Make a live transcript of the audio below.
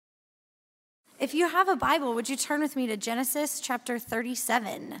If you have a Bible, would you turn with me to Genesis chapter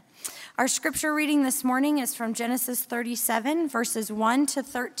 37? Our scripture reading this morning is from Genesis 37, verses 1 to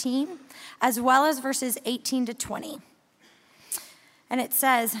 13, as well as verses 18 to 20. And it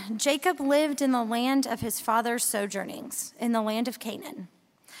says, Jacob lived in the land of his father's sojournings, in the land of Canaan.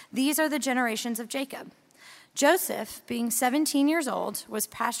 These are the generations of Jacob. Joseph, being 17 years old, was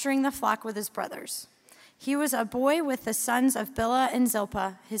pasturing the flock with his brothers. He was a boy with the sons of Bilhah and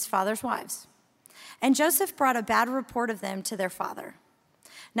Zilpah, his father's wives. And Joseph brought a bad report of them to their father.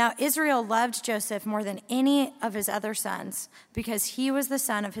 Now Israel loved Joseph more than any of his other sons, because he was the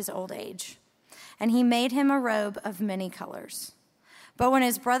son of his old age. And he made him a robe of many colors. But when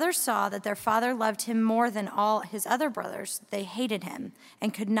his brothers saw that their father loved him more than all his other brothers, they hated him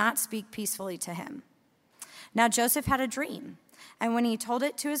and could not speak peacefully to him. Now Joseph had a dream, and when he told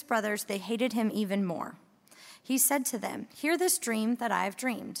it to his brothers, they hated him even more. He said to them, "Hear this dream that I have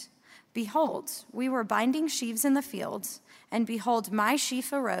dreamed. Behold, we were binding sheaves in the fields, and behold, my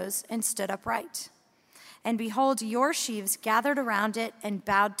sheaf arose and stood upright. And behold, your sheaves gathered around it and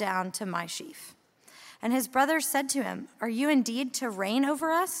bowed down to my sheaf." And his brothers said to him, "Are you indeed to reign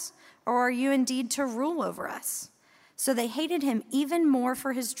over us, or are you indeed to rule over us?" So they hated him even more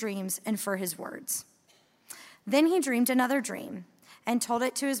for his dreams and for his words. Then he dreamed another dream and told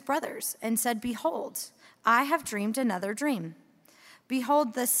it to his brothers and said, "Behold, I have dreamed another dream.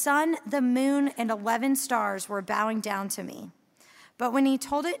 Behold, the sun, the moon, and 11 stars were bowing down to me." But when he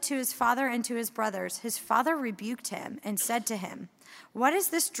told it to his father and to his brothers, his father rebuked him and said to him, "What is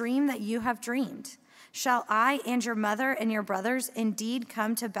this dream that you have dreamed? Shall I and your mother and your brothers indeed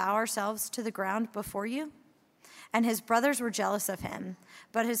come to bow ourselves to the ground before you?" And his brothers were jealous of him,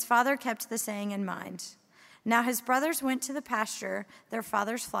 but his father kept the saying in mind. Now his brothers went to the pasture their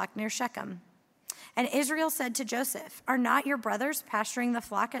father's flock near Shechem. And Israel said to Joseph, "Are not your brothers pasturing the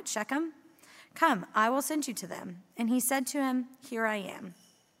flock at Shechem? Come, I will send you to them." And he said to him, "Here I am."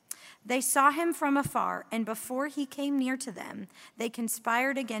 They saw him from afar, and before he came near to them, they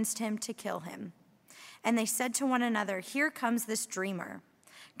conspired against him to kill him. And they said to one another, "Here comes this dreamer.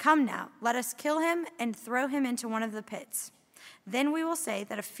 Come now, let us kill him and throw him into one of the pits. Then we will say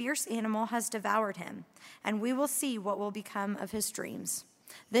that a fierce animal has devoured him, and we will see what will become of his dreams."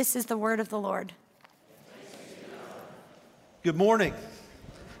 This is the word of the Lord. Good morning.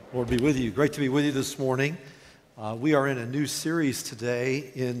 Lord be with you. Great to be with you this morning. We are in a new series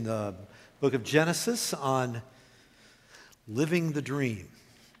today in the book of Genesis on living the dream.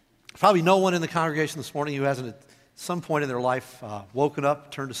 Probably no one in the congregation this morning who hasn't at some point in their life woken up,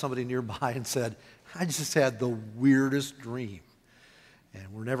 turned to somebody nearby and said, "I just had the weirdest dream."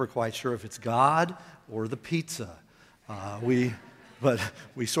 And we're never quite sure if it's God or the pizza. But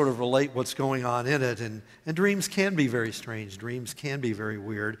we sort of relate what's going on in it. And dreams can be very strange. Dreams can be very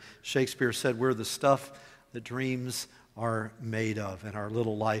weird. Shakespeare said we're the stuff that dreams are made of, and our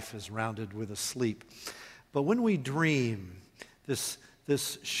little life is rounded with a sleep. But when we dream, this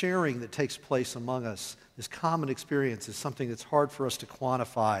sharing that takes place among us, this common experience, is something that's hard for us to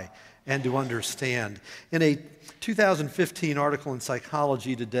quantify and to understand. In a 2015 article in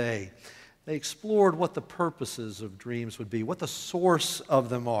Psychology Today, they explored what the purposes of dreams would be, what the source of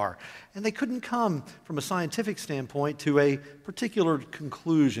them are. And they couldn't come from a scientific standpoint to a particular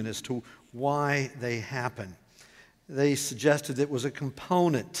conclusion as to why they happen. They suggested it was a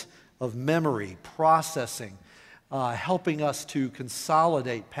component of memory, processing, helping us to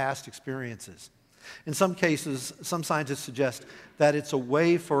consolidate past experiences. In some cases, some scientists suggest that it's a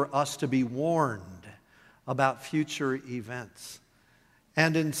way for us to be warned about future events.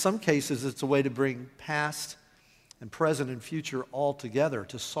 And in some cases, it's a way to bring past and present and future all together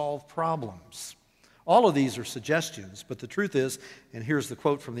to solve problems. All of these are suggestions, but the truth is, and here's the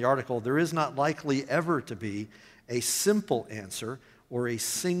quote from the article, there is not likely ever to be a simple answer or a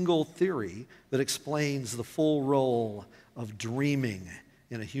single theory that explains the full role of dreaming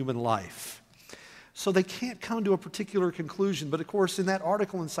in a human life. So they can't come to a particular conclusion, but of course in that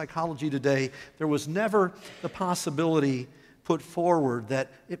article in Psychology Today, there was never the possibility put forward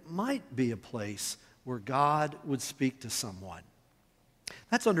that it might be a place where God would speak to someone.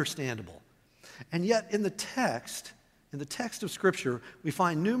 That's understandable. And yet in the text of Scripture, we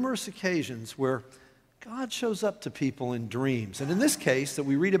find numerous occasions where God shows up to people in dreams. And in this case that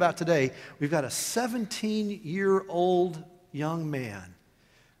we read about today, we've got a 17-year-old young man,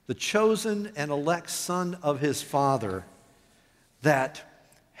 the chosen and elect son of his father, that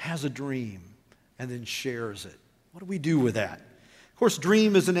has a dream and then shares it. What do we do with that? Of course,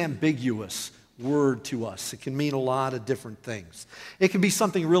 dream is an ambiguous word to us. It can mean a lot of different things. It can be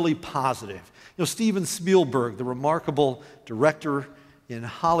something really positive. Steven Spielberg, the remarkable director in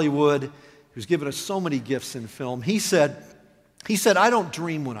Hollywood, who's given us so many gifts in film, he said, I don't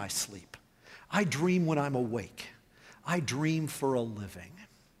dream when I sleep. I dream when I'm awake. I dream for a living.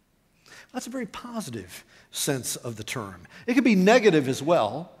 That's a very positive sense of the term. It could be negative as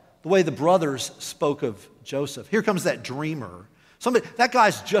well, the way the brothers spoke of Joseph. Here comes that dreamer. That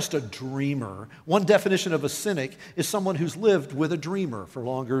guy's just a dreamer. One definition of a cynic is someone who's lived with a dreamer for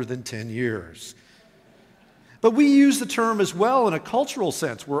longer than 10 years. But we use the term as well in a cultural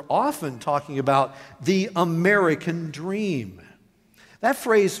sense. We're often talking about the American dream. That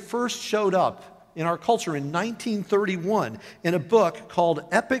phrase first showed up in our culture in 1931 in a book called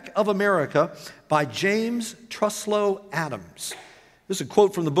Epic of America by James Truslow Adams. This is a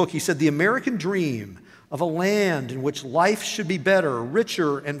quote from the book. He said, "The American dream of a land in which life should be better,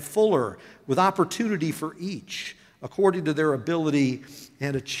 richer, and fuller, with opportunity for each, according to their ability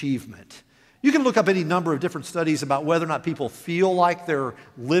and achievement." You can look up any number of different studies about whether or not people feel like they're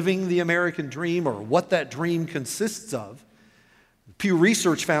living the American dream or what that dream consists of. The Pew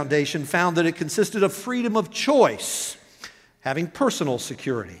Research Foundation found that it consisted of freedom of choice, having personal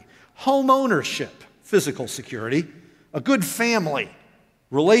security, home ownership, physical security, a good family,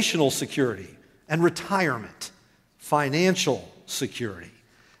 relational security, and retirement, financial security.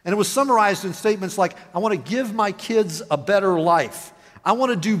 And it was summarized in statements like, I want to give my kids a better life. I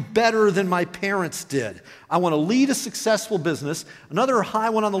want to do better than my parents did. I want to lead a successful business. Another high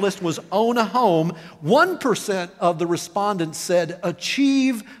one on the list was own a home. 1% of the respondents said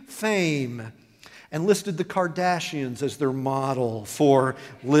achieve fame and listed the Kardashians as their model for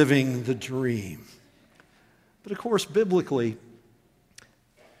living the dream. But of course, biblically,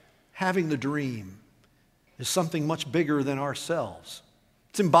 having the dream is something much bigger than ourselves.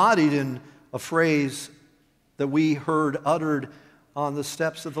 It's embodied in a phrase that we heard uttered on the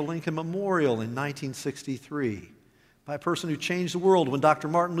steps of the Lincoln Memorial in 1963 by a person who changed the world when Dr.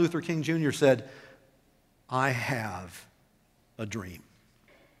 Martin Luther King Jr. said, "I have a dream."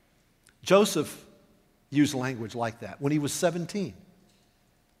 Joseph used language like that when he was 17.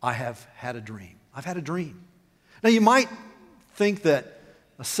 I have had a dream. I've had a dream. Now you might think that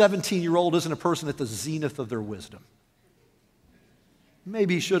a 17-year-old isn't a person at the zenith of their wisdom.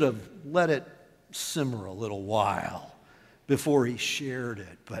 Maybe he should have let it simmer a little while before he shared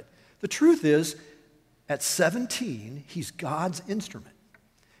it. But the truth is, at 17, he's God's instrument.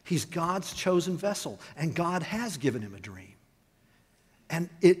 He's God's chosen vessel, and God has given him a dream. And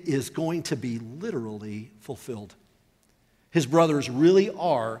it is going to be literally fulfilled. His brothers really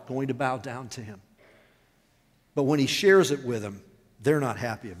are going to bow down to him. But when he shares it with them, they're not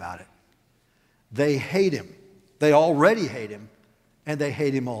happy about it. They hate him. They already hate him, and they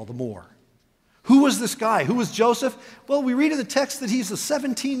hate him all the more. Who was this guy? Who was Joseph? Well, we read in the text that he's a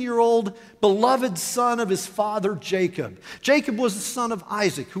 17-year-old beloved son of his father Jacob. Jacob was the son of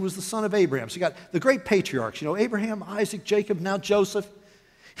Isaac, who was the son of Abraham. So you got the great patriarchs, Abraham, Isaac, Jacob, now Joseph.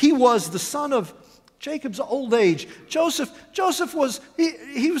 He was the son of Jacob's old age. Joseph was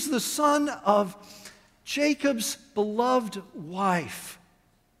he was the son of Jacob's beloved wife,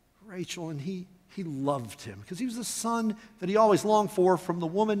 Rachel, and he loved him because he was the son that he always longed for from the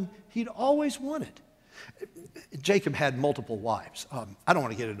woman he'd always wanted. Jacob had multiple wives. I don't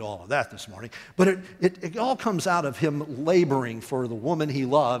want to get into all of that this morning, but it all comes out of him laboring for the woman he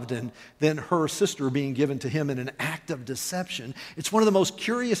loved and then her sister being given to him in an act of deception. It's one of the most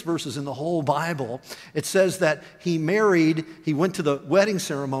curious verses in the whole Bible. It says that he went to the wedding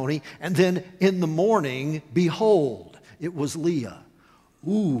ceremony, and then in the morning, behold, it was Leah.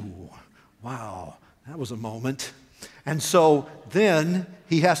 Ooh, wow, that was a moment. And so then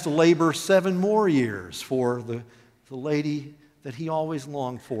he has to labor 7 more years for the lady that he always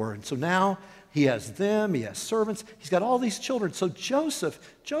longed for. And so now he has them, he has servants, he's got all these children. So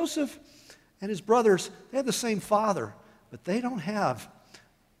Joseph and his brothers, they have the same father, but they don't have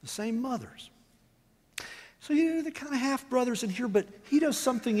the same mothers. So they're kind of half-brothers in here, but he does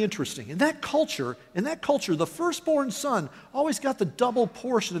something interesting. In that culture, the firstborn son always got the double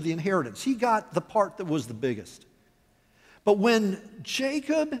portion of the inheritance. He got the part that was the biggest. But when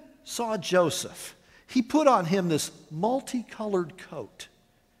Jacob saw Joseph, he put on him this multicolored coat.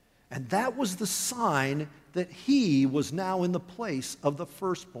 And that was the sign that he was now in the place of the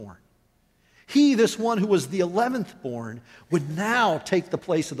firstborn. He, this one who was the 11th born, would now take the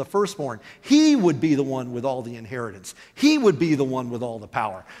place of the firstborn. He would be the one with all the inheritance. He would be the one with all the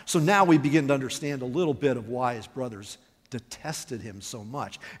power. So now we begin to understand a little bit of why his brothers detested him so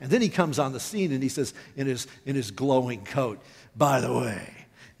much. And then he comes on the scene and he says in his glowing coat, "By the way,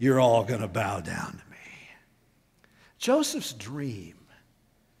 you're all going to bow down to me." Joseph's dream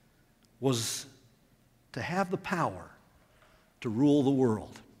was to have the power to rule the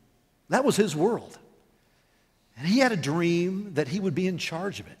world. That was his world. And he had a dream that he would be in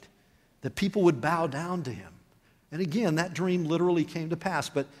charge of it, that people would bow down to him. And again, that dream literally came to pass.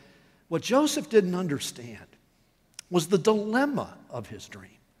 But what Joseph didn't understand was the dilemma of his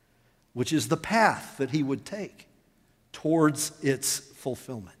dream, which is the path that he would take towards its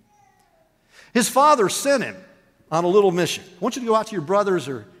fulfillment. His father sent him on a little mission. I want you to go out to your brothers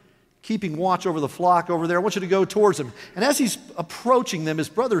who are keeping watch over the flock over there. I want you to go towards them. And as he's approaching them, his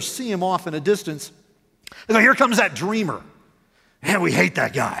brothers see him off in a distance. They go, here comes that dreamer. Man, we hate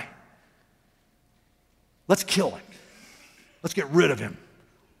that guy. Let's kill him. Let's get rid of him.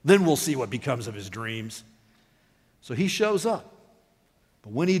 Then we'll see what becomes of his dreams. So he shows up.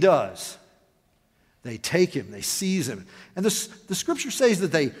 But when he does, they take him, they seize him. And the scripture says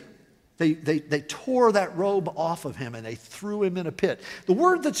that they tore that robe off of him and they threw him in a pit. The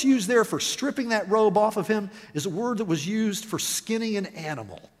word that's used there for stripping that robe off of him is a word that was used for skinning an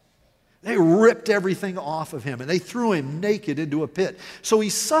animal. They ripped everything off of him and they threw him naked into a pit. So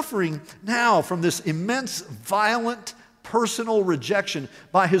he's suffering now from this immense, violent, personal rejection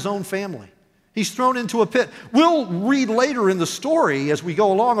by his own family. He's thrown into a pit. We'll read later in the story as we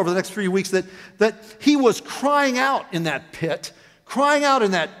go along over the next 3 weeks that he was crying out in that pit, crying out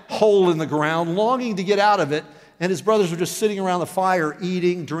in that hole in the ground, longing to get out of it. And his brothers were just sitting around the fire,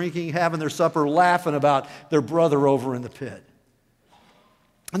 eating, drinking, having their supper, laughing about their brother over in the pit.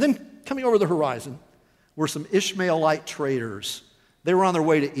 And then coming over the horizon were some Ishmaelite traders. They were on their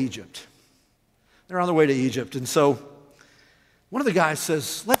way to Egypt. They're on their way to Egypt. And so one of the guys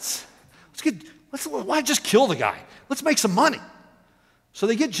says, why just kill the guy? Let's make some money. So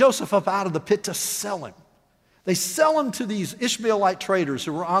they get Joseph up out of the pit to sell him. They sell him to these Ishmaelite traders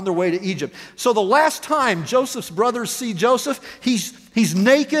who were on their way to Egypt. So the last time Joseph's brothers see Joseph, he's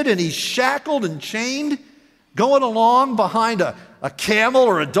naked and he's shackled and chained, going along behind a camel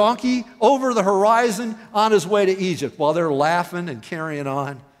or a donkey over the horizon on his way to Egypt. While they're laughing and carrying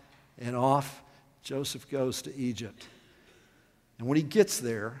on, and off Joseph goes to Egypt. And when he gets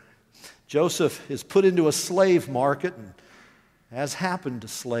there, Joseph is put into a slave market, and as happened to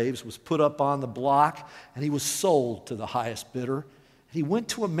slaves, was put up on the block, and he was sold to the highest bidder. He went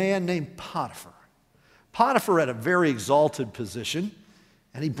to a man named Potiphar. Potiphar had a very exalted position,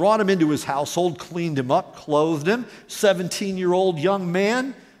 and he brought him into his household, cleaned him up, clothed him. 17-year-old young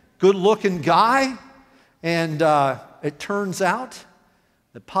man, good-looking guy. And it turns out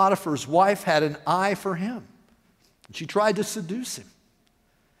that Potiphar's wife had an eye for him. And she tried to seduce him.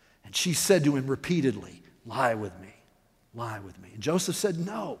 And she said to him repeatedly, lie with me, lie with me. And Joseph said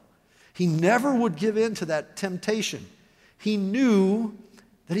no. He never would give in to that temptation. He knew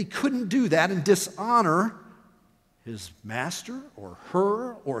that he couldn't do that and dishonor his master or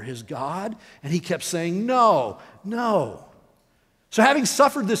her or his God. And he kept saying, no, no. So having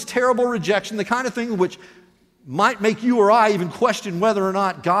suffered this terrible rejection, the kind of thing which might make you or I even question whether or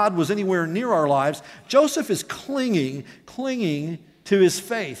not God was anywhere near our lives, Joseph is clinging to his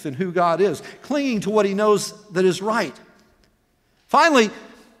faith in who God is, clinging to what he knows that is right. Finally,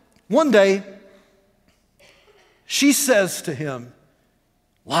 one day, she says to him,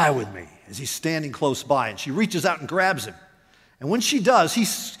 lie with me, as he's standing close by, and she reaches out and grabs him. And when she does,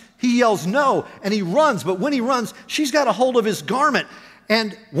 he yells no, and he runs. But when he runs, she's got a hold of his garment.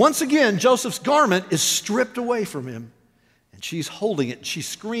 And once again, Joseph's garment is stripped away from him. And she's holding it, and she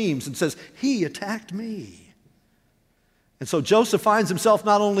screams and says, he attacked me. And so Joseph finds himself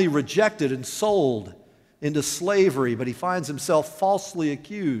not only rejected and sold into slavery, but he finds himself falsely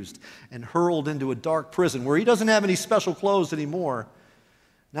accused and hurled into a dark prison where he doesn't have any special clothes anymore.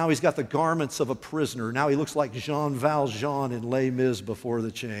 Now he's got the garments of a prisoner. Now he looks like Jean Valjean in Les Mis before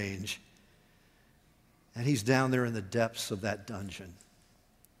the change. And he's down there in the depths of that dungeon.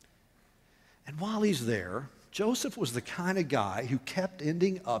 And while he's there, Joseph was the kind of guy who kept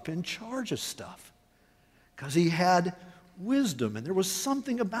ending up in charge of stuff because he had wisdom and there was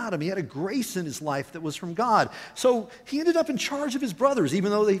something about him. He had a grace in his life that was from God. So he ended up in charge of his brothers,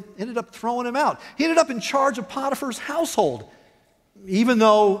 even though they ended up throwing him out. He ended up in charge of Potiphar's household, even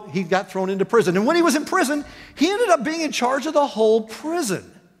though he got thrown into prison. And when he was in prison, he ended up being in charge of the whole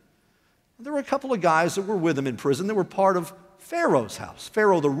prison. There were a couple of guys that were with him in prison that were part of Pharaoh's house,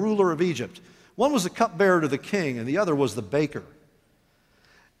 Pharaoh, the ruler of Egypt. One was the cupbearer to the king, and the other was the baker.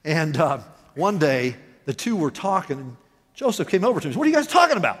 And one day, the two were talking, and Joseph came over to him and said, what are you guys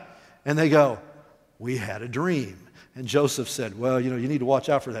talking about? And they go, we had a dream. And Joseph said, well, you need to watch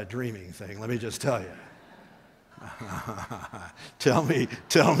out for that dreaming thing. Let me just tell you. tell me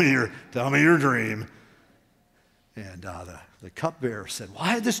your dream. And the cupbearer said, well, I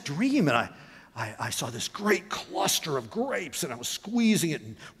had this dream, and I saw this great cluster of grapes, and I was squeezing it,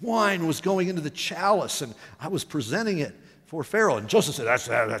 and wine was going into the chalice, and I was presenting it for Pharaoh. And Joseph said, that's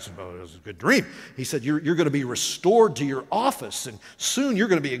a good dream. He said, you're going to be restored to your office, and soon you're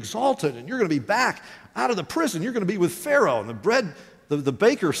going to be exalted, and you're going to be back out of the prison. You're going to be with Pharaoh. And the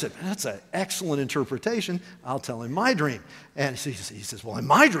baker said, that's an excellent interpretation. I'll tell him my dream. And he says, well, in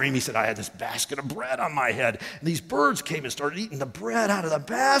my dream, he said, I had this basket of bread on my head, and these birds came and started eating the bread out of the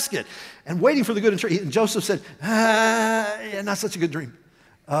basket and waiting for the good interpretation. And Joseph said, yeah, not such a good dream.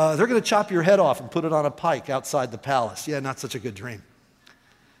 They're going to chop your head off and put it on a pike outside the palace. Yeah, not such a good dream.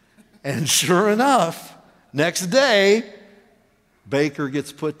 And sure enough, next day, baker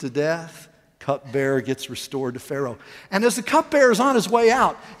gets put to death. Cupbearer gets restored to Pharaoh. And as the cupbearer is on his way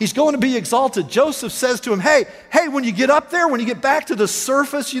out, he's going to be exalted. Joseph says to him, hey, when you get up there, when you get back to the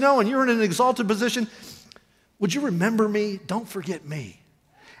surface, and you're in an exalted position, would you remember me? Don't forget me.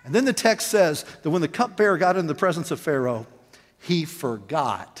 And then the text says that when the cupbearer got into the presence of Pharaoh, he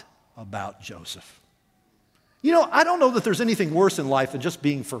forgot about Joseph. I don't know that there's anything worse in life than just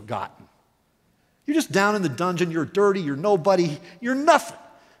being forgotten. You're just down in the dungeon, you're dirty, you're nobody, you're nothing.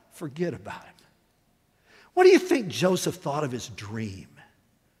 Forget about him. What do you think Joseph thought of his dream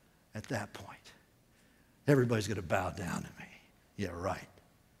at that point? Everybody's going to bow down to me. Yeah, right.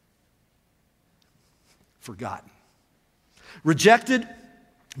 Forgotten. Rejected,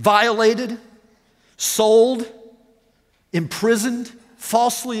 violated, sold, imprisoned,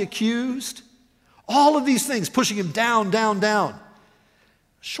 falsely accused. All of these things pushing him down, down, down. A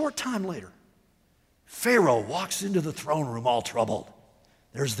short time later, Pharaoh walks into the throne room all troubled.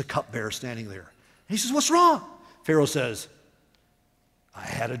 There's the cupbearer standing there. He says, what's wrong? Pharaoh says, I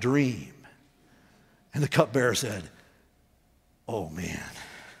had a dream. And the cupbearer said, oh, man.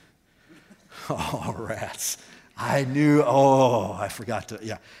 Oh, rats. I forgot to,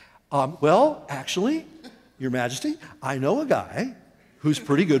 yeah. Well, actually, Your Majesty, I know a guy who's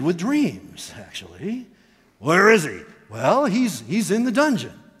pretty good with dreams, actually. Where is he? Well, he's in the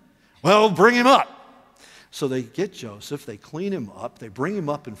dungeon. Well, bring him up. So they get Joseph, they clean him up, they bring him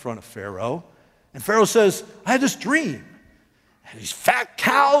up in front of Pharaoh, and Pharaoh says, I had this dream. And these fat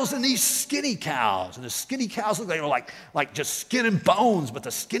cows and these skinny cows. And the skinny cows look like they were like just skin and bones, but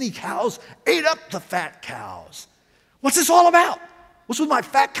the skinny cows ate up the fat cows. What's this all about? What's with my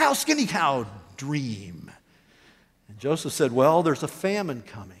fat cow, skinny cow dream? And Joseph said, well, there's a famine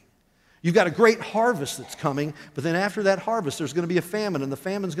coming. You've got a great harvest that's coming, but then after that harvest, there's going to be a famine, and the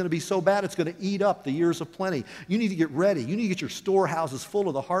famine's going to be so bad it's going to eat up the years of plenty. You need to get ready. You need to get your storehouses full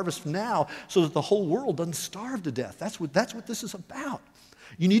of the harvest now so that the whole world doesn't starve to death. That's what this is about.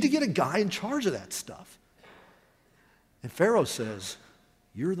 You need to get a guy in charge of that stuff. And Pharaoh says,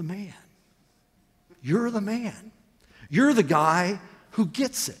 you're the man. You're the man. You're the guy who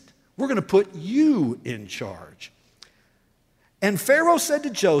gets it. We're going to put you in charge. And Pharaoh said to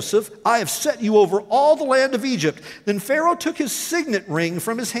Joseph, I have set you over all the land of Egypt. Then Pharaoh took his signet ring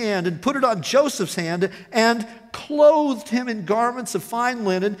from his hand and put it on Joseph's hand and clothed him in garments of fine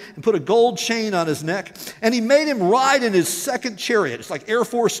linen and put a gold chain on his neck. And he made him ride in his second chariot. It's like Air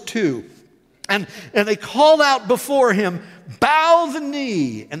Force Two. And they called out before him, bow the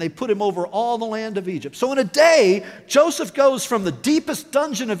knee. And they put him over all the land of Egypt. So in a day, Joseph goes from the deepest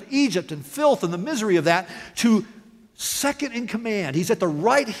dungeon of Egypt and filth and the misery of that to second in command. He's at the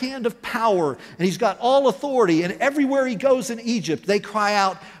right hand of power, and he's got all authority. And everywhere he goes in Egypt, they cry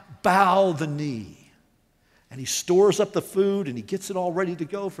out, bow the knee. And he stores up the food, and he gets it all ready to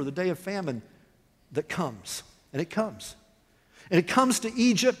go for the day of famine that comes. And it comes. And it comes to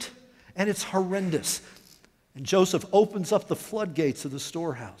Egypt, and it's horrendous. And Joseph opens up the floodgates of the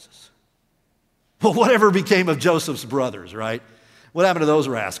storehouses. Well, whatever became of Joseph's brothers, right? What happened to those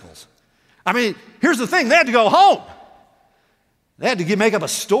rascals? I mean, here's the thing. They had to go home. They had to make up a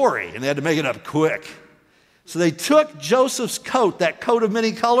story, and they had to make it up quick. So they took Joseph's coat, that coat of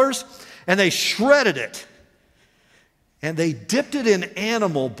many colors, and they shredded it. And they dipped it in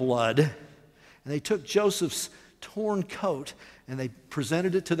animal blood. And they took Joseph's torn coat, and they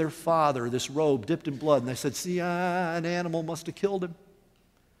presented it to their father, this robe dipped in blood. And they said, see, an animal must have killed him.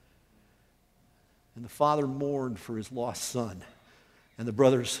 And the father mourned for his lost son. And the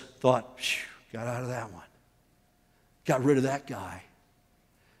brothers thought, got out of that one. Got rid of that guy.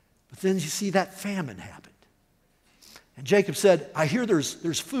 But then you see that famine happened. And Jacob said, I hear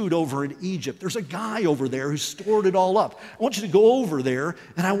there's food over in Egypt. There's a guy over there who stored it all up. I want you to go over there,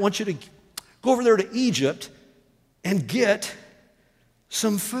 and I want you to go over there to Egypt and get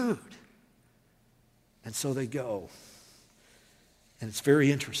some food. And so they go. And it's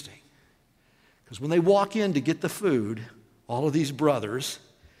very interesting. Because when they walk in to get the food, all of these brothers,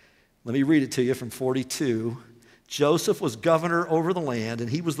 Let me read it to you from 42. Joseph was governor over the land, and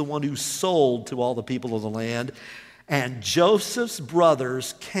he was the one who sold to all the people of the land. And Joseph's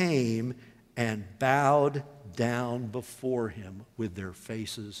brothers came and bowed down before him with their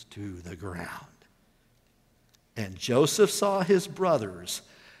faces to the ground. And Joseph saw his brothers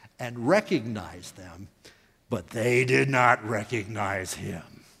and recognized them, but they did not recognize him.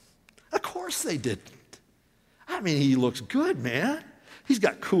 Of course they didn't. I mean, he looks good, man. He's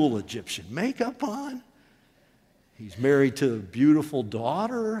got cool Egyptian makeup on. He's married to a beautiful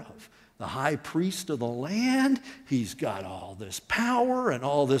daughter of the high priest of the land. He's got all this power and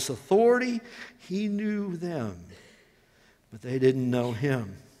all this authority. He knew them, but they didn't know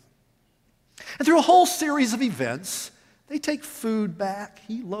him. And through a whole series of events, they take food back.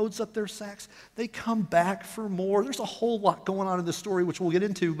 He loads up their sacks. They come back for more. There's a whole lot going on in this story, which we'll get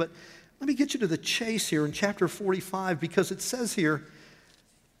into, but let me get you to the chase here in chapter 45, because it says here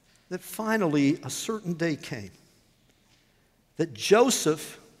that finally a certain day came that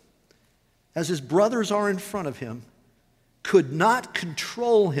Joseph, as his brothers are in front of him, could not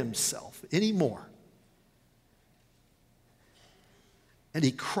control himself anymore. And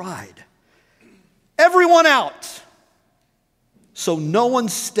he cried, "Everyone out!" So no one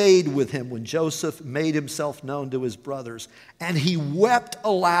stayed with him when Joseph made himself known to his brothers. And he wept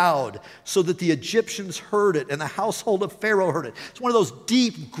aloud so that the Egyptians heard it and the household of Pharaoh heard it. It's one of those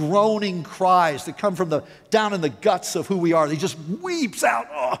deep groaning cries that come from down in the guts of who we are. He just weeps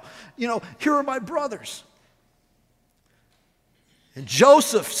out, here are my brothers. And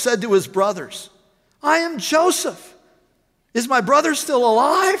Joseph said to his brothers, "I am Joseph. Is my brother still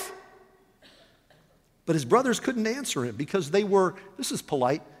alive?" But his brothers couldn't answer him because they were, this is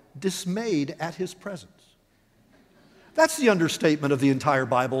polite, dismayed at his presence. That's the understatement of the entire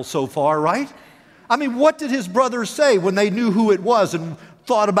Bible so far, right? I mean, what did his brothers say when they knew who it was and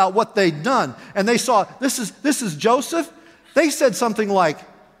thought about what they'd done? And they saw, this is Joseph? They said something like,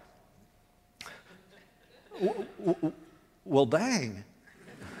 well, dang.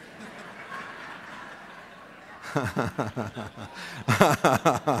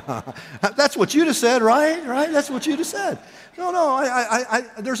 That's what you'd have said, right? That's what you'd have said. No.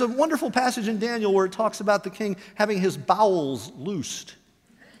 There's a wonderful passage in Daniel where it talks about the king having his bowels loosed.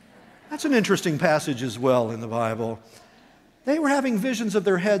 That's an interesting passage as well in the Bible. They were having visions of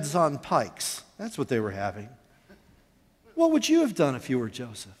their heads on pikes. That's what they were having. What would you have done if you were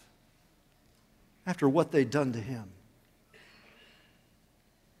Joseph after what they'd done to him?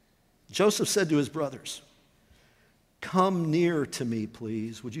 Joseph said to his brothers, "Come near to me,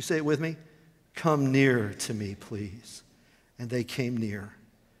 please." Would you say it with me? "Come near to me, please." And they came near.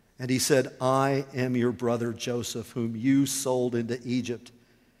 And he said, "I am your brother Joseph, whom you sold into Egypt.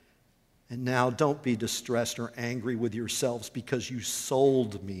 And now don't be distressed or angry with yourselves because you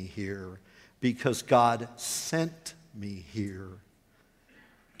sold me here, because God sent me here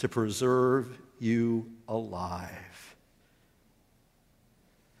to preserve you alive."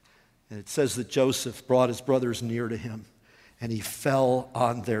 And it says that Joseph brought his brothers near to him, and he fell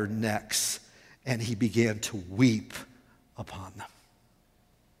on their necks, and he began to weep upon them.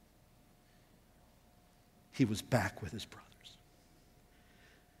 He was back with his brothers.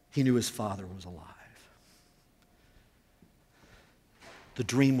 He knew his father was alive. The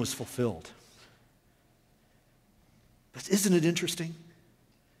dream was fulfilled. But isn't it interesting?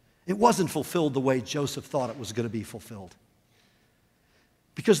 It wasn't fulfilled the way Joseph thought it was going to be fulfilled.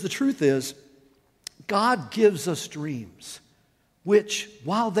 Because the truth is, God gives us dreams which,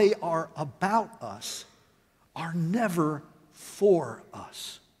 while they are about us, are never for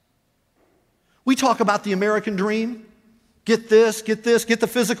us. We talk about the American dream. Get this, get the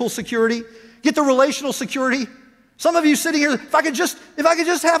physical security, get the relational security. Some of you sitting here, if I could just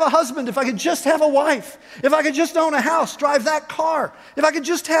have a husband, if I could just have a wife, if I could just own a house, drive that car, if I could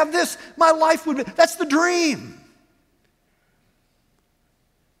just have this, my life would be, that's the dream.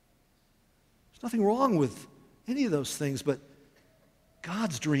 Nothing wrong with any of those things, but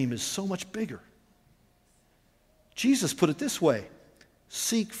God's dream is so much bigger. Jesus put it this way: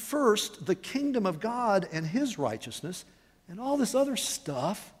 seek first the kingdom of God and his righteousness, and all this other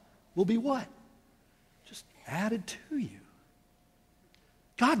stuff will be what? Just added to you.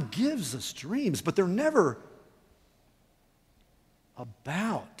 God gives us dreams, but they're never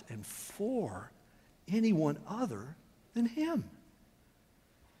about and for anyone other than him.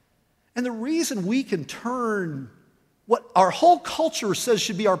 And the reason we can turn what our whole culture says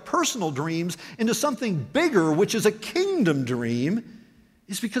should be our personal dreams into something bigger, which is a kingdom dream,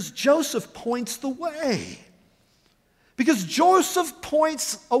 is because Joseph points the way. Because Joseph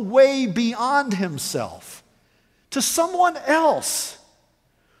points a way beyond himself to someone else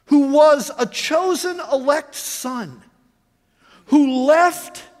who was a chosen elect son, who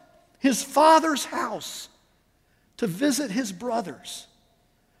left his father's house to visit his brothers.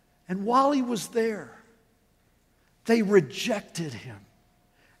 And while he was there, they rejected him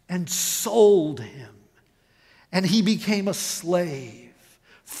and sold him. And he became a slave,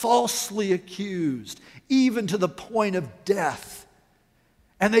 falsely accused, even to the point of death.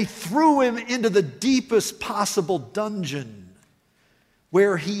 And they threw him into the deepest possible dungeon,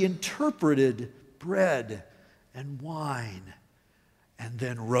 where he interpreted bread and wine and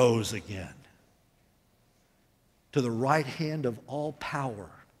then rose again to the right hand of all power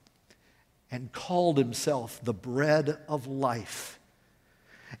and called himself the bread of life,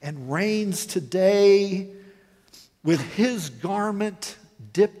 and reigns today with his garment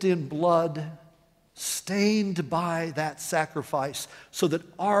dipped in blood, stained by that sacrifice, so that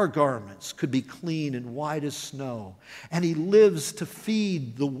our garments could be clean and white as snow. And he lives to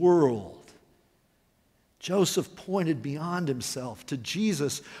feed the world. Joseph pointed beyond himself to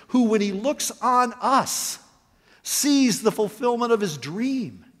Jesus, who, when he looks on us, sees the fulfillment of his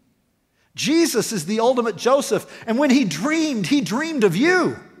dream. Jesus is the ultimate Joseph, and when he dreamed of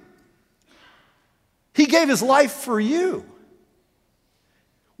you. He gave his life for you.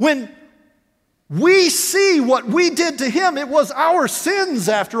 When we see what we did to him, it was our sins,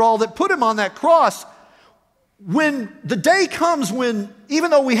 after all, that put him on that cross. When the day comes when,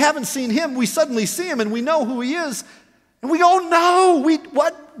 even though we haven't seen him, we suddenly see him and we know who he is, and we go, no,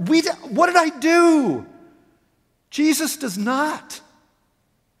 what did I do? Jesus does not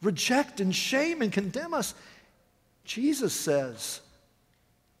reject and shame and condemn us. Jesus says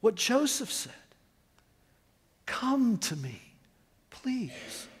what Joseph said. Come to me,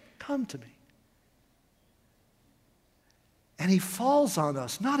 please, come to me. And he falls on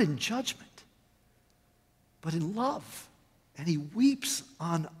us, not in judgment, but in love. And he weeps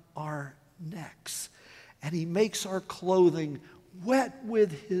on our necks. And he makes our clothing wet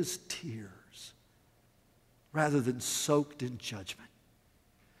with his tears rather than soaked in judgment.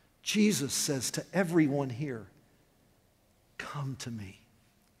 Jesus says to everyone here, come to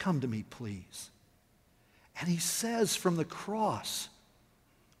me, please. And he says from the cross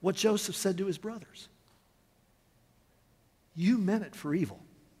what Joseph said to his brothers. You meant it for evil.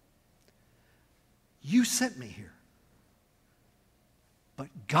 You sent me here. But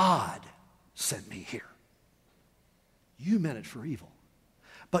God sent me here. You meant it for evil.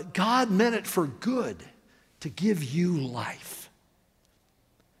 But God meant it for good, to give you life.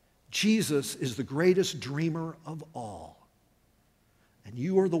 Jesus is the greatest dreamer of all. And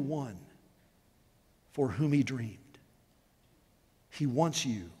you are the one for whom he dreamed. He wants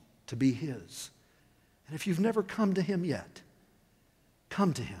you to be his. And if you've never come to him yet,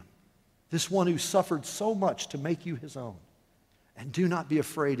 come to him, this one who suffered so much to make you his own. And do not be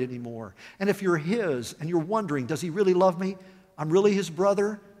afraid anymore. And if you're his and you're wondering, does he really love me? I'm really his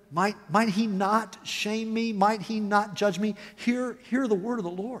brother. Might he not shame me? Might he not judge me? Hear the word of the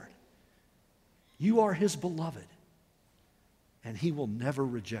Lord. You are his beloved, and he will never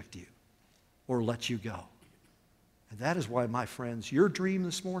reject you or let you go. And that is why, my friends, your dream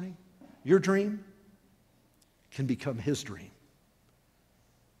this morning, your dream can become his dream.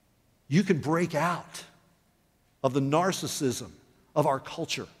 You can break out of the narcissism of our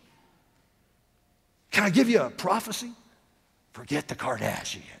culture. Can I give you a prophecy? Forget the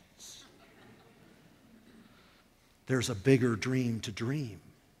Kardashians. There's a bigger dream to dream.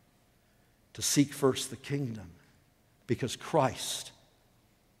 To seek first the kingdom, because Christ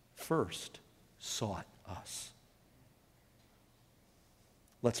first sought us.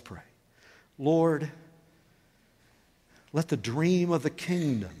 Let's pray. Lord, let the dream of the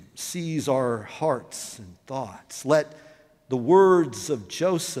kingdom seize our hearts and thoughts. Let the words of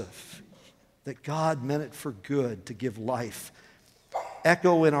Joseph, that God meant it for good to give life,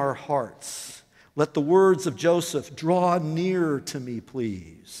 echo in our hearts. Let the words of Joseph, draw near to me,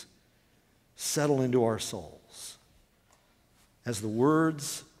 please, settle into our souls as the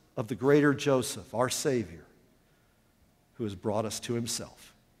words of the greater Joseph, our Savior, who has brought us to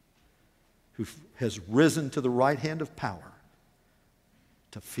himself, who has risen to the right hand of power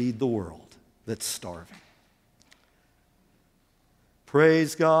to feed the world that's starving.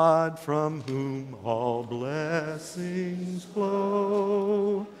 Praise God, from whom all blessings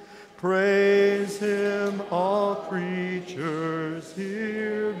flow. Praise him, all creatures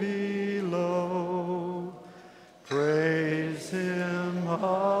here below. Praise him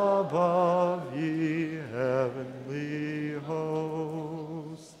above, ye heavenly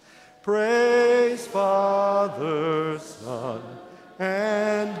hosts. Praise Father, Son,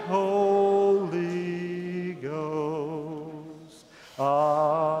 and Holy Ghost.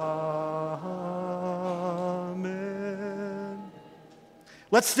 Amen.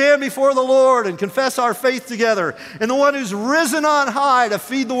 Let's stand before the Lord and confess our faith together in the one who's risen on high to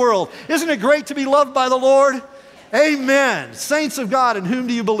feed the world. Isn't it great to be loved by the Lord? Amen. Saints of God, in whom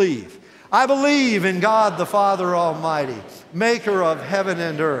do you believe? I believe in God the Father Almighty, maker of heaven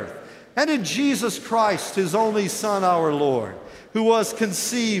and earth, and in Jesus Christ, his only Son, our Lord, who was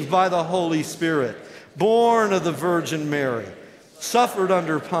conceived by the Holy Spirit, born of the Virgin Mary, suffered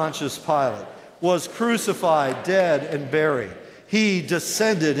under Pontius Pilate, was crucified, dead, and buried. He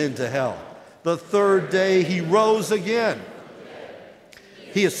descended into hell. The third day he rose again.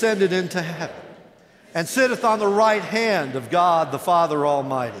 He ascended into heaven and sitteth on the right hand of God the Father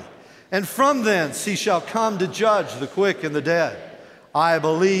Almighty. And from thence he shall come to judge the quick and the dead. I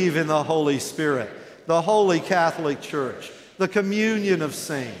believe in the Holy Spirit, the holy Catholic Church, the communion of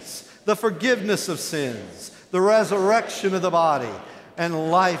saints, the forgiveness of sins, the resurrection of the body, and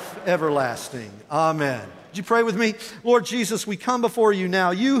life everlasting. Amen. Would you pray with me? Lord Jesus, we come before you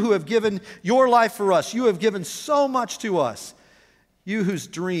now. You who have given your life for us. You have given so much to us. You whose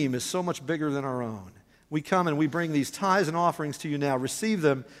dream is so much bigger than our own. We come and we bring these tithes and offerings to you now. Receive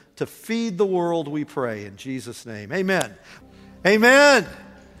them to feed the world, we pray, in Jesus' name. Amen. Amen.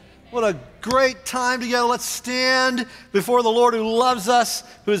 What a great time together. Let's stand before the Lord who loves us,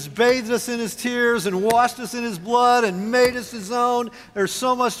 who has bathed us in his tears and washed us in his blood and made us his own. There's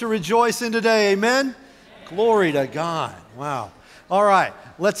so much to rejoice in today. Amen. Glory to God. Wow. All right,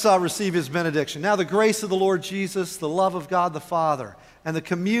 let's receive his benediction. Now the grace of the Lord Jesus, the love of God the Father, and the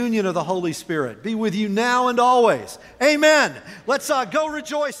communion of the Holy Spirit be with you now and always. Amen. Let's go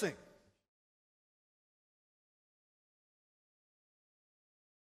rejoicing.